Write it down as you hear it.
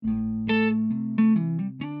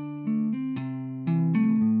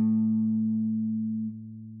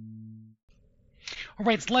All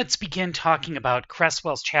right, let's begin talking about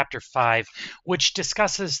Cresswell's Chapter 5, which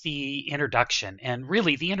discusses the introduction. And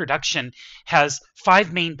really, the introduction has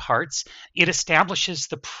five main parts. It establishes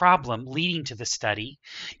the problem leading to the study,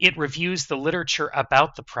 it reviews the literature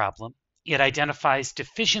about the problem, it identifies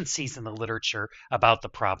deficiencies in the literature about the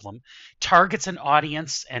problem, targets an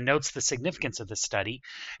audience and notes the significance of the study,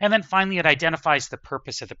 and then finally it identifies the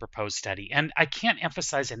purpose of the proposed study. And I can't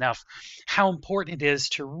emphasize enough how important it is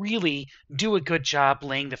to really do a good job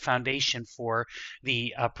laying the foundation for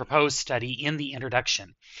the proposed study in the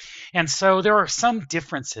introduction. And so there are some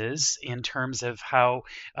differences in terms of how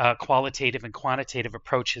qualitative and quantitative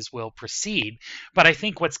approaches will proceed. But I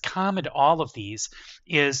think what's common to all of these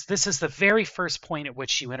is this is the very first point at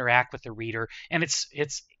which you interact with the reader, and it's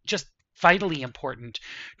just vitally important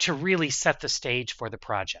to really set the stage for the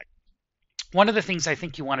project. One of the things I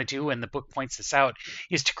think you want to do, and the book points this out,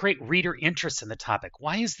 is to create reader interest in the topic.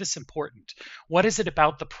 Why is this important? What is it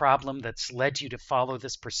about the problem that's led you to follow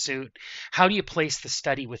this pursuit? How do you place the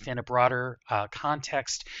study within a broader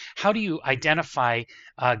context? How do you identify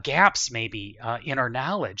gaps maybe in our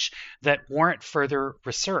knowledge that warrant further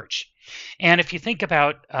research? And if you think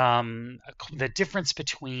about the difference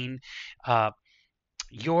between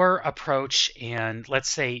your approach and, let's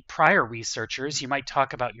say, prior researchers, you might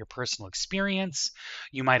talk about your personal experience,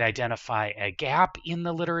 you might identify a gap in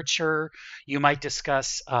the literature, you might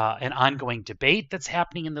discuss an ongoing debate that's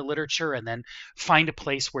happening in the literature and then find a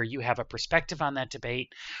place where you have a perspective on that debate,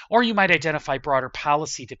 or you might identify broader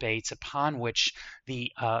policy debates upon which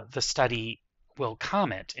the study will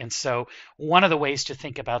comment. And so one of the ways to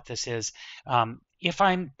think about this is if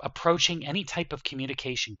I'm approaching any type of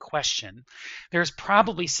communication question, there's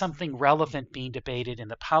probably something relevant being debated in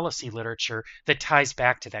the policy literature that ties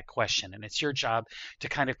back to that question. And it's your job to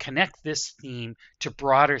kind of connect this theme to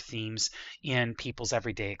broader themes in people's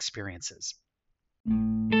everyday experiences.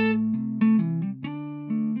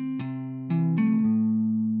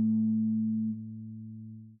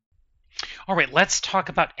 All right, let's talk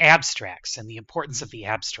about abstracts and the importance of the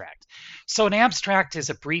abstract. So an abstract is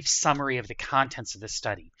a brief summary of the contents of the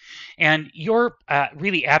study. And you're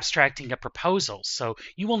really abstracting a proposal, so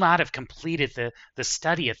you will not have completed the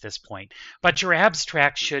study at this point. But your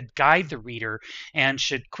abstract should guide the reader and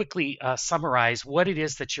should quickly summarize what it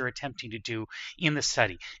is that you're attempting to do in the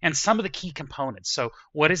study and some of the key components. So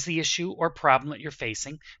what is the issue or problem that you're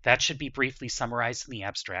facing? That should be briefly summarized in the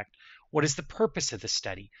abstract. What is the purpose of the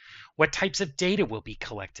study? What types of data will be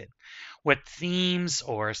collected? What themes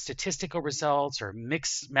or statistical results or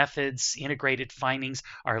mixed methods, integrated findings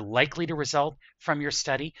are likely to result from your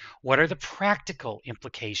study? What are the practical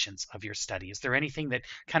implications of your study? Is there anything that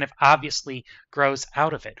kind of obviously grows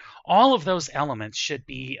out of it? All of those elements should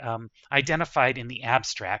be identified in the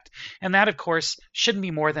abstract. And that, of course, shouldn't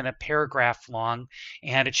be more than a paragraph long,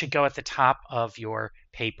 and it should go at the top of your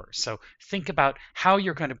paper. So think about how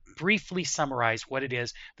you're going to briefly summarize what it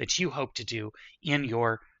is that you hope to do in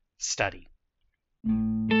your study.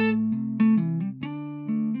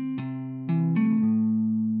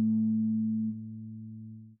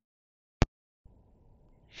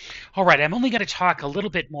 All right, I'm only going to talk a little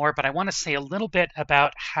bit more, but I want to say a little bit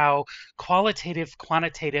about how qualitative,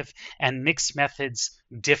 quantitative, and mixed methods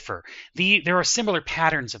differ. There are similar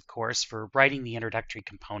patterns, of course, for writing the introductory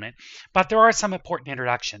component, but there are some important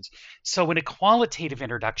introductions. So in a qualitative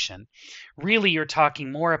introduction, really you're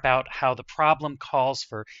talking more about how the problem calls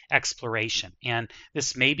for exploration. And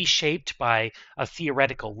this may be shaped by a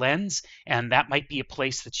theoretical lens, and that might be a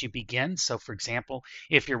place that you begin. So for example,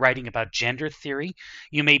 if you're writing about gender theory,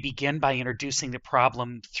 you may begin by introducing the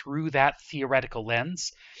problem through that theoretical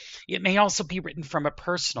lens. It may also be written from a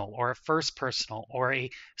personal or a first personal or a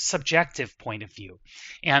subjective point of view.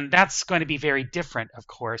 And that's going to be very different, of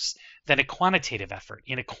course, than a quantitative effort.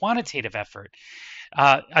 In a quantitative effort,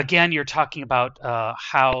 again, you're talking about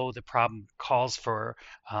how the problem calls for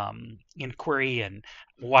inquiry and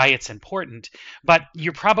why it's important, but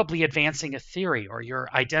you're probably advancing a theory or you're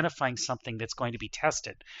identifying something that's going to be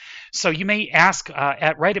tested. So you may ask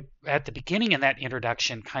right at the beginning in that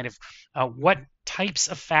introduction kind of what types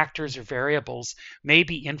of factors or variables may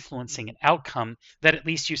be influencing an outcome that at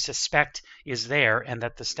least you suspect is there and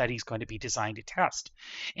that the study is going to be designed to test.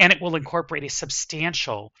 And it will incorporate a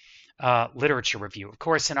substantial literature review. Of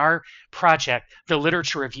course, in our project, the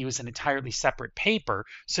literature review is an entirely separate paper,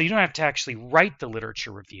 so you don't have to actually write the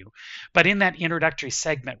literature review. But in that introductory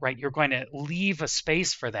segment, right, you're going to leave a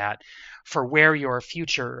space for that, for where your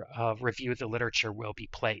future review of the literature will be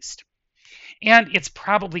placed. And it's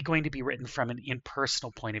probably going to be written from an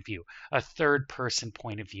impersonal point of view, a third person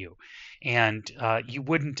point of view. And you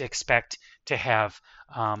wouldn't expect to have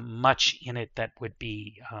much in it that would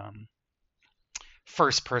be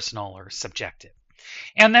first personal or subjective.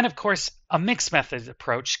 And then, of course, a mixed method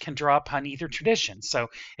approach can draw upon either tradition. So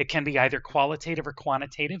it can be either qualitative or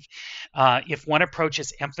quantitative. If one approach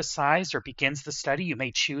is emphasized or begins the study, you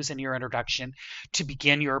may choose in your introduction to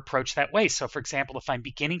begin your approach that way. So, for example, if I'm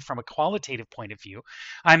beginning from a qualitative point of view,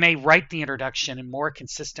 I may write the introduction and more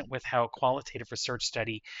consistent with how a qualitative research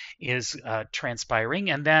study is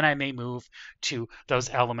transpiring. And then I may move to those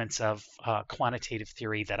elements of quantitative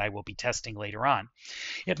theory that I will be testing later on.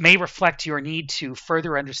 It may reflect your need to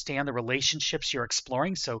further understand the relationships you're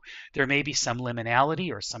exploring. So there may be some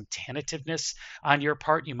liminality or some tentativeness on your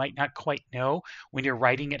part. You might not quite know when you're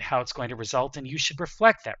writing it how it's going to result, and you should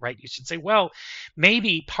reflect that, right? You should say, well,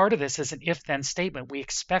 maybe part of this is an if-then statement. We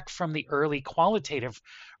expect from the early qualitative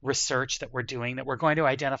research that we're doing that we're going to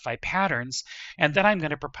identify patterns, and then I'm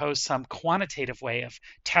going to propose some quantitative way of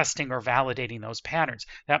testing or validating those patterns.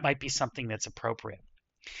 That might be something that's appropriate.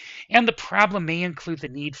 And the problem may include the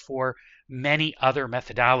need for many other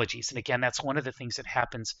methodologies. And again, that's one of the things that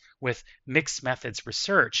happens with mixed methods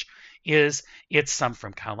research is it's some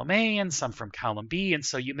from column A and some from column B. And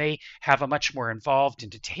so you may have a much more involved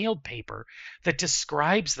and detailed paper that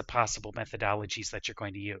describes the possible methodologies that you're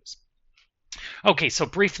going to use. Okay, so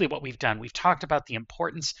briefly what we've done, we've talked about the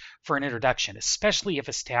importance for an introduction, especially if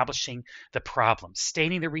establishing the problem,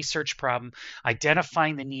 stating the research problem,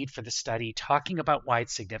 identifying the need for the study, talking about why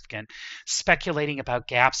it's significant, speculating about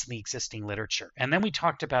gaps in the existing literature. And then we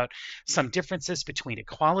talked about some differences between a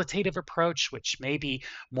qualitative approach, which may be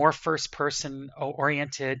more first person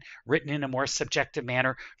oriented, written in a more subjective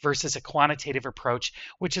manner, versus a quantitative approach,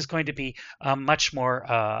 which is going to be much more,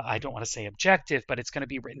 I don't want to say objective, but it's going to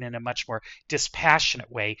be written in a much more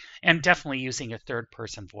dispassionate way, and definitely using a third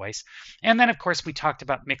person voice. And then, of course, we talked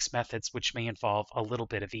about mixed methods, which may involve a little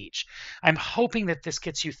bit of each. I'm hoping that this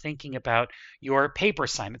gets you thinking about your paper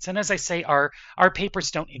assignments. And as I say, our papers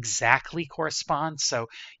don't exactly correspond. So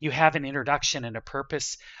you have an introduction and a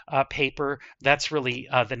purpose paper. That's really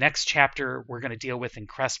the next chapter we're going to deal with in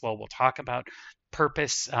Creswell. We'll talk about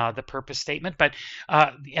purpose, the purpose statement, but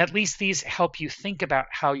at least these help you think about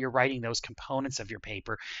how you're writing those components of your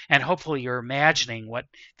paper, and hopefully you're imagining what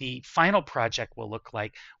the final project will look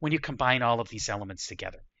like when you combine all of these elements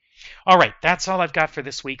together. All right, that's all I've got for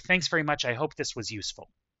this week. Thanks very much. I hope this was useful.